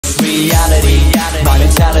reality, my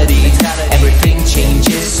mentality. Everything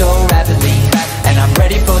changes so rapidly, and I'm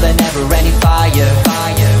ready for the never-ending fire.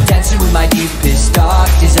 Dancing with my deepest, dark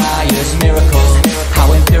desires. Miracle,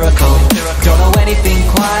 how empirical. Don't know anything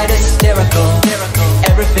quite as hysterical.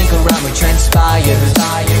 Everything around me transpires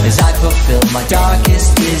as I fulfill my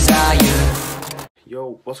darkest desire.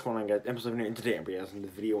 Yo, what's going on, guys? Episode 7 here, and today I'm bringing the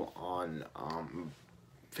video on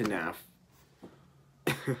FNaF.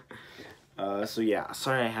 So yeah,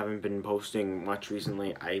 sorry I haven't been posting much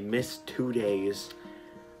recently. I missed 2 days.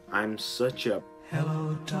 I'm such a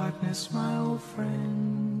hello darkness, my old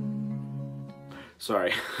friend.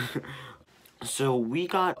 Sorry. So we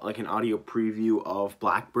got like an audio preview of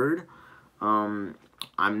Blackbird. I'm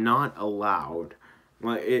not allowed.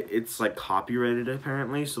 Well, it's like copyrighted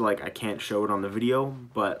apparently, so like I can't show it on the video.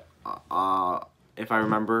 But if I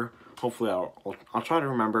remember, hopefully I'll try to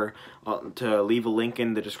remember to leave a link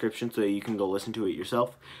in the description so you can go listen to it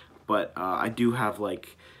yourself. But I do have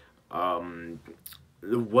like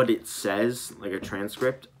what it says, like a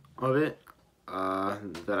transcript of it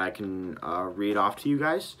that I can read off to you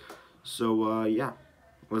guys. So yeah,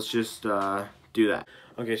 let's just do that.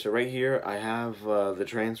 Okay, so right here I have the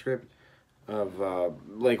transcript of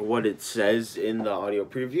like what it says in the audio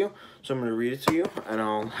preview. So I'm going to read it to you, and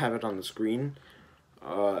I'll have it on the screen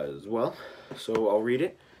as well. So I'll read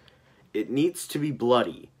it. It needs to be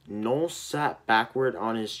bloody. Noel sat backward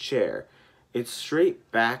on his chair. It's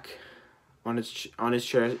straight back on his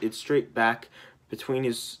chair. It's straight back between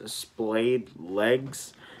his splayed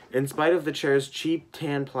legs. In spite of the chair's cheap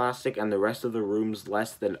tan plastic and the rest of the room's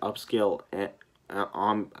less than upscale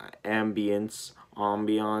ambience,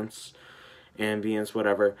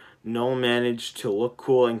 whatever, Noel managed to look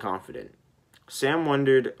cool and confident. Sam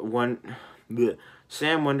wondered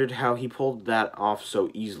how he pulled that off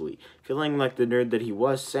so easily. Feeling like the nerd that he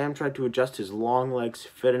was, Sam tried to adjust his long legs to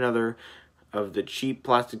fit another of the cheap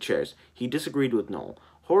plastic chairs. He disagreed with Noel.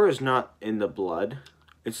 Horror is not in the blood.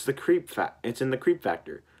 It's in the creep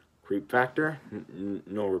factor. Creep factor?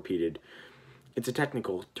 Noel repeated. It's a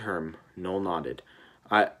technical term. Noel nodded.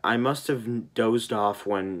 I must have dozed off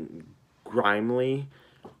when Grimly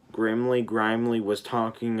was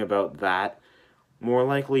talking about that. More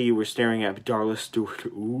likely you were staring at Darla Stewart.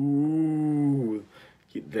 Ooh.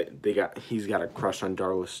 He's got a crush on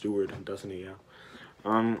Darla Stewart, doesn't he?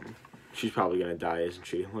 Yeah. She's probably gonna die, isn't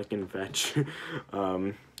she? Like in Fetch.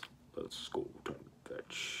 Let's go to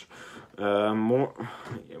Fetch.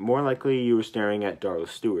 More likely you were staring at Darla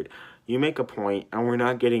Stewart. You make a point, and we're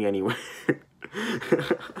not getting anywhere.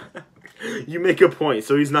 You make a point,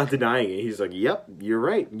 so he's not denying it. He's like, yep, you're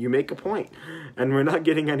right. You make a point, and we're not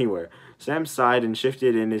getting anywhere. Sam sighed and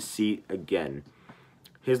shifted in his seat again.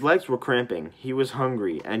 His legs were cramping. He was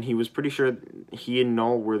hungry, and he was pretty sure he and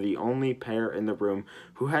Noel were the only pair in the room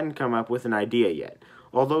who hadn't come up with an idea yet.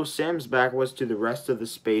 Although Sam's back was to the rest of the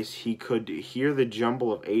space, he could hear the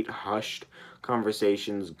jumble of 8 hushed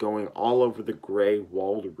conversations going all over the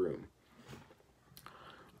gray-walled room.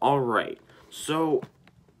 Alright, so,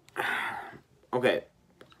 okay,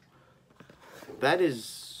 that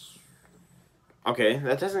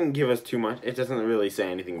doesn't give us too much. It doesn't really say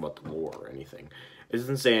anything about the lore or anything. It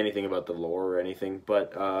doesn't say anything about the lore or anything,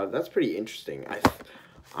 but that's pretty interesting.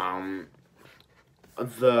 Hold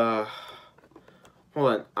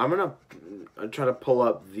on, I'm gonna try to pull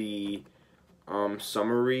up the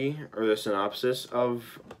summary or the synopsis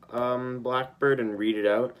of Blackbird and read it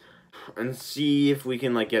out and see if we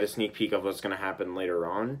can like get a sneak peek of what's gonna happen later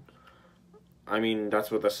on. I mean, that's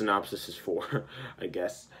what the synopsis is for, I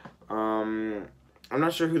guess. I'm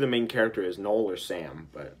not sure who the main character is, Noel or Sam,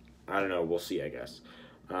 but I don't know, we'll see, I guess.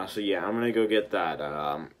 So yeah, I'm gonna go get that,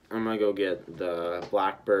 I'm gonna go get the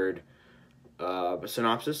Blackbird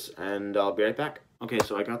synopsis, and I'll be right back. Okay,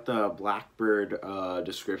 so I got the Blackbird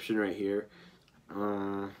description right here,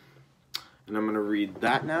 and I'm gonna read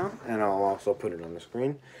that now, and I'll also put it on the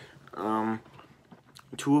screen.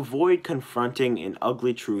 To avoid confronting an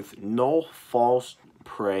ugly truth, Noel falls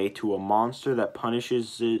prey to a monster that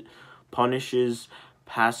punishes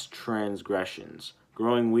past transgressions.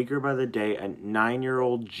 Growing weaker by the day, a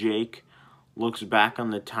 9-year-old Jake looks back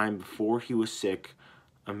on the time before he was sick,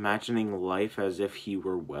 imagining life as if he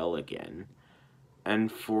were well again. And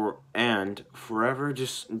forever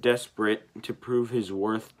just desperate to prove his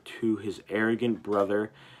worth to his arrogant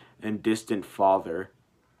brother and distant father,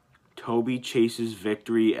 Toby chases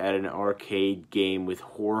victory at an arcade game with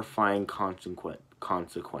horrifying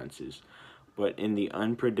consequences. But in the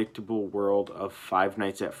unpredictable world of Five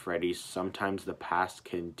Nights at Freddy's, sometimes the past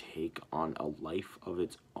can take on a life of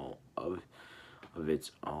its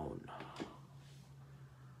own.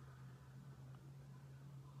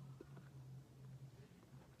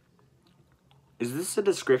 Is this a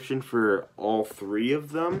description for all three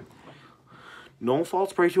of them? Noel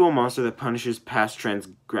falls prey to a monster that punishes past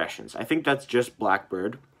transgressions. I think that's just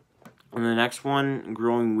Blackbird. And the next one,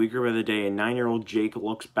 growing weaker by the day, a 9-year-old Jake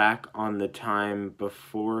looks back on the time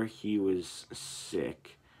before he was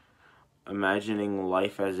sick, imagining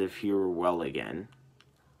life as if he were well again.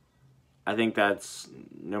 I think that's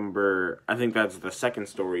the second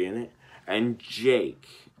story in it. And Jake,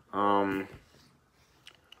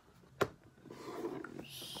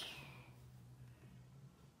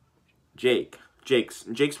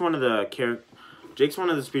 Jake's one of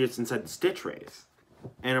the spirits inside the Stitch Rays.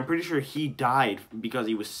 And I'm pretty sure he died because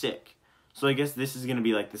he was sick. So I guess this is going to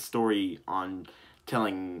be like the story on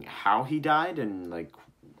telling how he died and like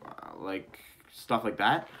stuff like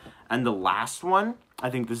that. And the last one, I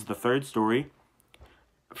think this is the third story.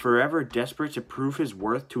 Forever desperate to prove his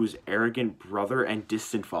worth to his arrogant brother and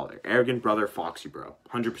distant father. Arrogant brother, Foxy Bro.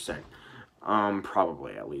 100%.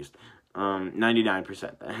 Probably at least.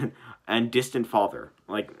 99%. And distant father.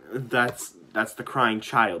 Like, that's the crying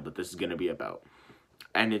child that this is going to be about.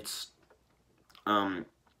 And it's, yeah,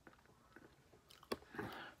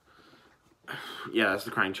 that's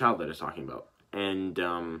the crying child that it's talking about. And,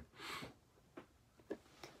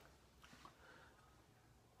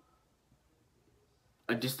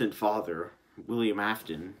 a distant father, William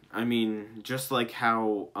Afton. I mean, just like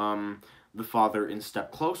how, the father in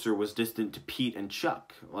Step Closer was distant to Pete and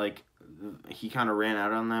Chuck. Like, he kind of ran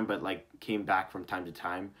out on them, but, like, came back from time to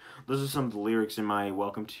time. Those are some of the lyrics in my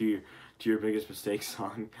Welcome to Your Biggest Mistake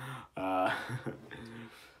song. What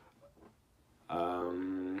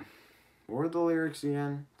were the lyrics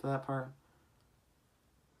again to that part?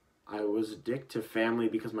 I was a dick to family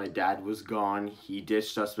because my dad was gone. He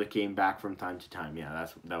ditched us but came back from time to time. Yeah,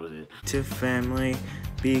 that was it. To family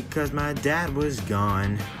because my dad was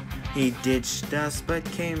gone. He ditched us but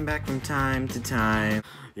came back from time to time.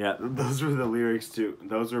 Yeah, those were the lyrics too.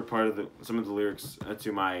 Those were part of some of the lyrics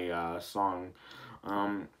to my song.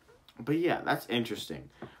 But yeah, that's interesting.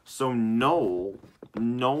 So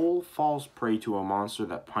Noel falls prey to a monster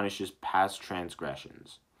that punishes past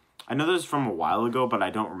transgressions. I know this is from a while ago, but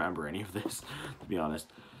I don't remember any of this, to be honest.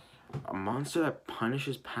 A monster that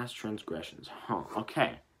punishes past transgressions. Huh,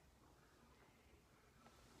 okay.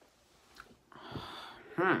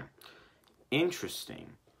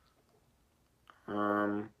 Interesting.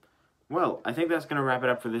 Well, I think that's going to wrap it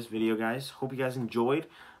up for this video, guys. Hope you guys enjoyed.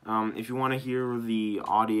 If you want to hear the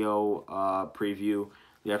audio preview,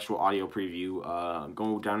 the actual audio preview,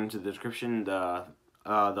 go down into the description. The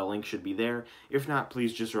link should be there. If not,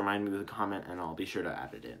 please just remind me with a comment, and I'll be sure to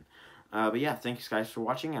add it in. But yeah, thanks, guys, for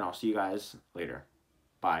watching, and I'll see you guys later.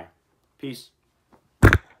 Bye. Peace.